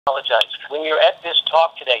Apologize. When you're at this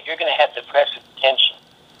talk today, you're going to have the press's attention.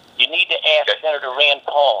 You need to ask Senator Rand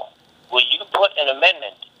Paul, will you put an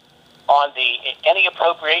amendment on any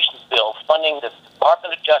appropriations bill funding the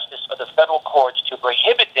Department of Justice or the federal courts to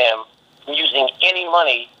prohibit them from using any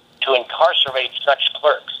money to incarcerate such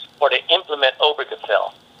clerks or to implement Obergefell?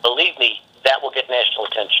 Believe me, that will get national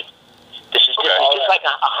attention. This is just like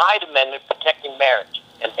a Hyde Amendment protecting marriage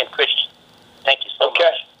and Christians. Thank you so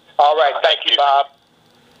much. All right. Thank you, Bob.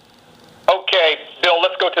 Okay, Bill,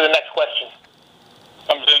 let's go to the next question.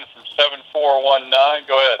 Comes in from 7419.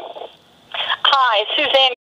 Go ahead. Hi, Suzanne.